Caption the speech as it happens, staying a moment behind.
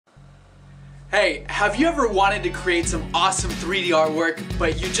Hey, have you ever wanted to create some awesome 3D artwork,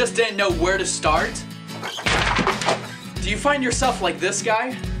 but you just didn't know where to start? Do you find yourself like this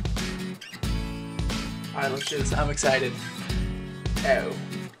guy? Alright, let's do this. I'm excited. Oh.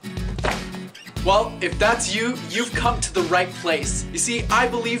 Well, if that's you, you've come to the right place. You see, I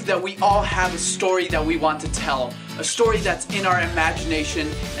believe that we all have a story that we want to tell. A story that's in our imagination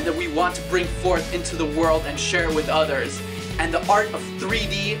and that we want to bring forth into the world and share it with others. And the art of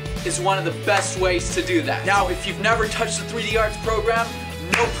 3D is one of the best ways to do that. Now, if you've never touched the 3D Arts program,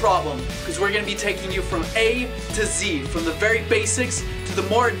 no problem, because we're going to be taking you from A to Z, from the very basics to the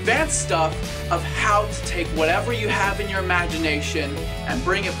more advanced stuff of how to take whatever you have in your imagination and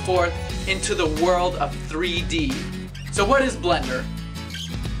bring it forth into the world of 3D. So what is Blender?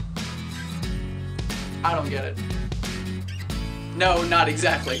 I don't get it. No, not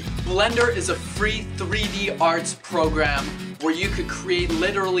exactly. Blender is a free 3D arts program where you could create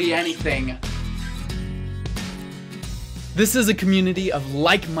literally anything. This is a community of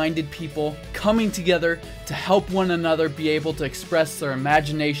like-minded people coming together to help one another be able to express their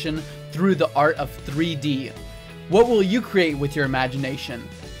imagination through the art of 3D. What will you create with your imagination?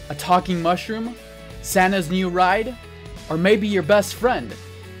 A talking mushroom? Santa's new ride? Or maybe your best friend?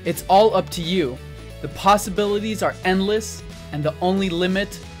 It's all up to you. The possibilities are endless, and the only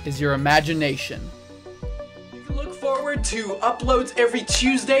limit is your imagination. You can look forward to uploads every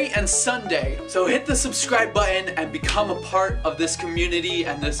Tuesday and Sunday, so hit the subscribe button and become a part of this community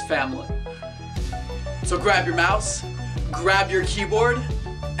and this family. So grab your mouse, grab your keyboard,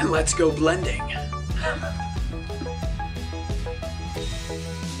 and let's go blending.